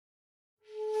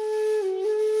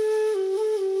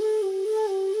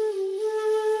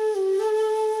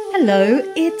Hello,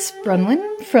 it's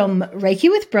Bronwyn from Reiki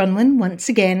with Bronwyn once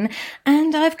again,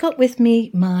 and I've got with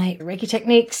me my Reiki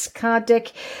Techniques card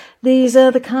deck. These are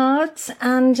the cards,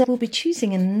 and we'll be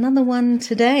choosing another one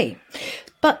today.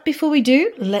 But before we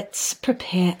do, let's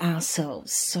prepare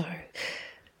ourselves. So,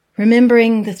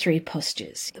 remembering the three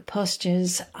postures. The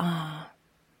postures are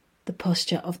the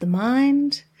posture of the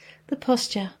mind, the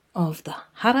posture of the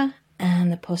hara,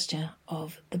 and the posture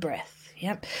of the breath.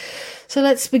 Yep. So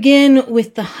let's begin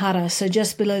with the hara. So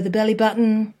just below the belly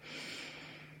button,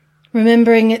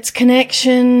 remembering its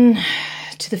connection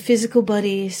to the physical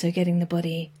body. So getting the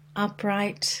body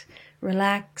upright,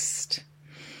 relaxed.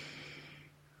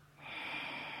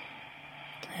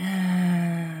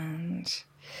 And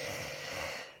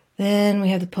then we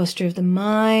have the posture of the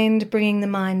mind, bringing the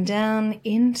mind down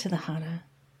into the hara.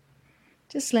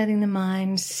 Just letting the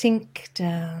mind sink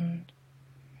down.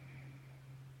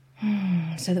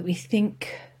 So that we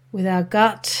think with our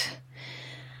gut,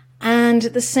 and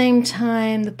at the same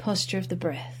time the posture of the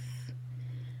breath.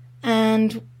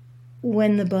 And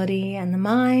when the body and the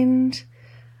mind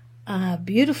are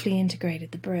beautifully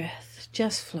integrated, the breath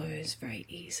just flows very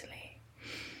easily,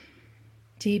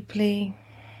 deeply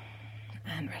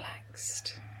and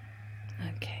relaxed.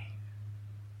 Okay,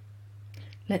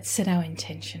 let's set our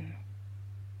intention.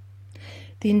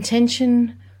 The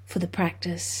intention for the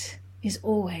practice is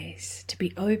always to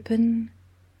be open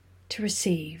to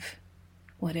receive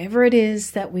whatever it is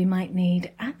that we might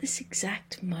need at this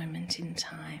exact moment in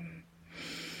time.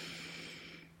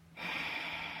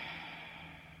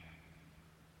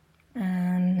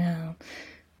 And now,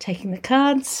 taking the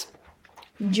cards,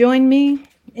 join me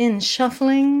in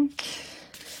shuffling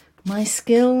my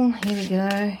skill. Here we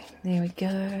go. There we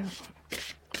go.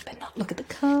 But not look at the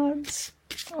cards.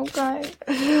 Okay.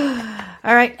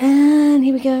 All right, and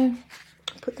here we go.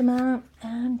 Put them out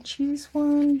and choose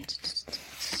one.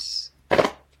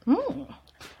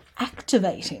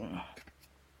 Activating.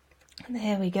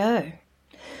 There we go.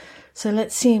 So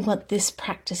let's see what this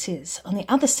practice is. On the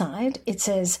other side, it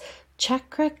says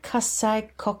Chakra Kasai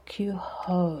Kokyu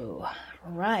Ho.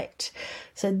 Right.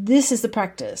 So this is the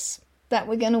practice that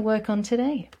we're going to work on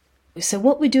today. So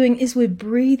what we're doing is we're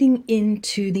breathing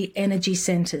into the energy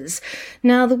centers.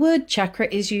 Now, the word chakra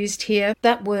is used here.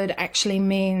 That word actually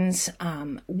means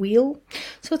wheel.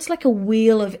 So it's like a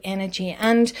wheel of energy.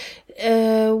 And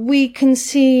we can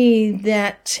see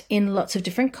that in lots of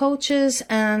different cultures,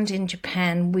 and in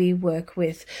Japan we work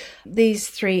with these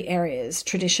three areas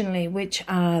traditionally, which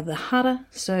are the hara,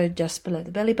 so just below the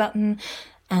belly button,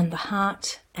 and the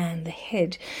heart and the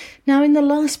head. Now, in the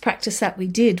last practice that we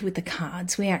did with the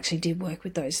cards, we actually did work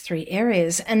with those three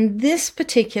areas. And this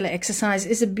particular exercise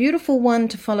is a beautiful one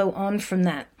to follow on from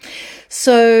that.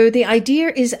 So the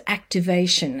idea is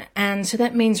activation. And so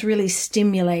that means really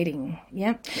stimulating.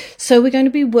 Yeah. So we're going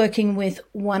to be working with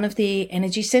one of the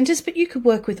energy centers, but you could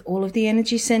work with all of the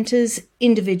energy centers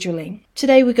individually.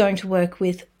 Today, we're going to work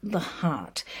with the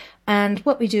heart. And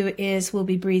what we do is we'll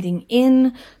be breathing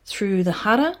in through the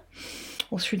hara,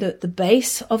 or through the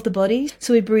base of the body.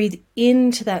 So we breathe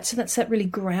into that. So that's that really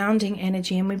grounding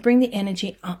energy. And we bring the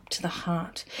energy up to the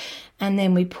heart. And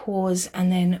then we pause, and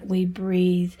then we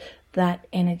breathe that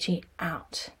energy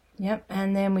out. Yep.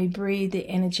 And then we breathe the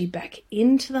energy back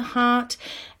into the heart.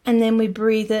 And then we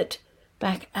breathe it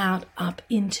back out, up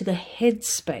into the head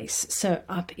space. So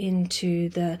up into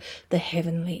the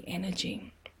heavenly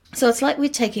energy. So it's like we're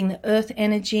taking the earth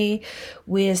energy,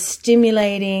 we're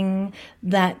stimulating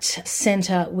that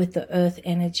center with the earth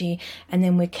energy, and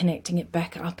then we're connecting it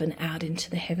back up and out into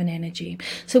the heaven energy.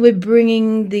 So we're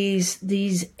bringing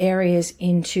these areas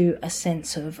into a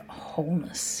sense of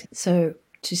wholeness. So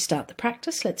to start the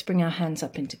practice, let's bring our hands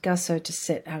up into Gasso to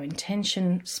set our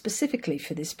intention specifically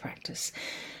for this practice.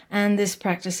 And this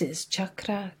practice is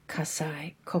Chakra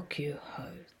Kasai Kokyu Ho.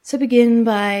 So begin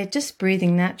by just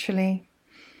breathing naturally.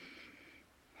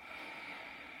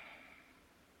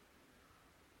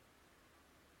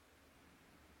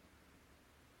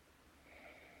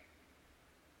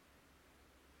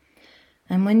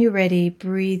 And when you're ready,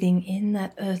 breathing in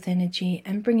that earth energy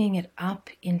and bringing it up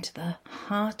into the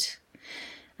heart.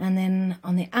 And then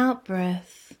on the out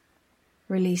breath,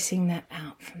 releasing that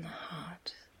out from the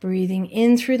heart. Breathing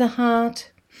in through the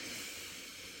heart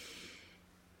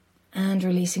and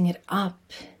releasing it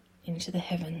up into the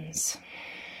heavens.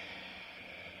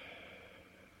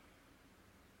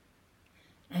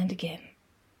 And again,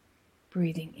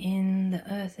 breathing in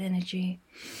the earth energy.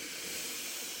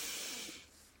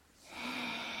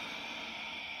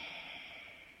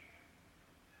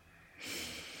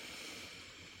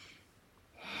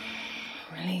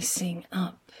 Releasing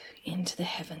up into the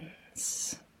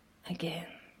heavens again.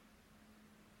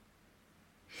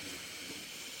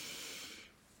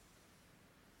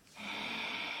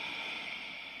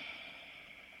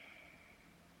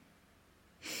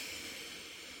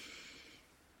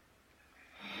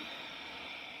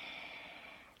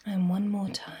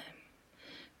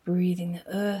 breathing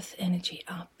the earth energy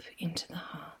up into the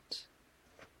heart.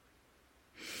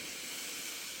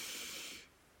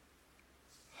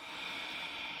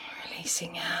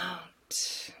 Releasing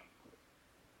out.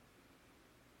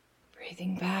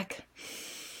 Breathing back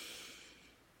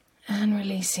and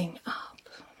releasing up.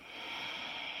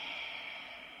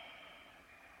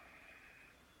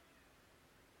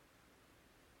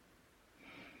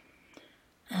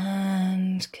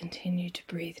 And continue to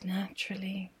breathe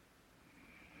naturally.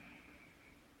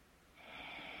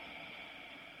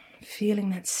 Feeling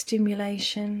that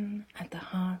stimulation at the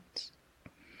heart.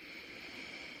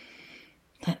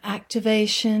 That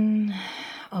activation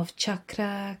of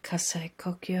chakra, kasai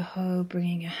kokyu-ho,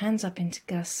 bringing your hands up into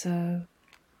gasso.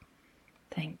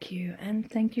 Thank you, and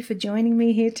thank you for joining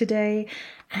me here today,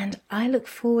 and I look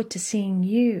forward to seeing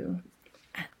you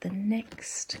at the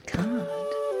next card.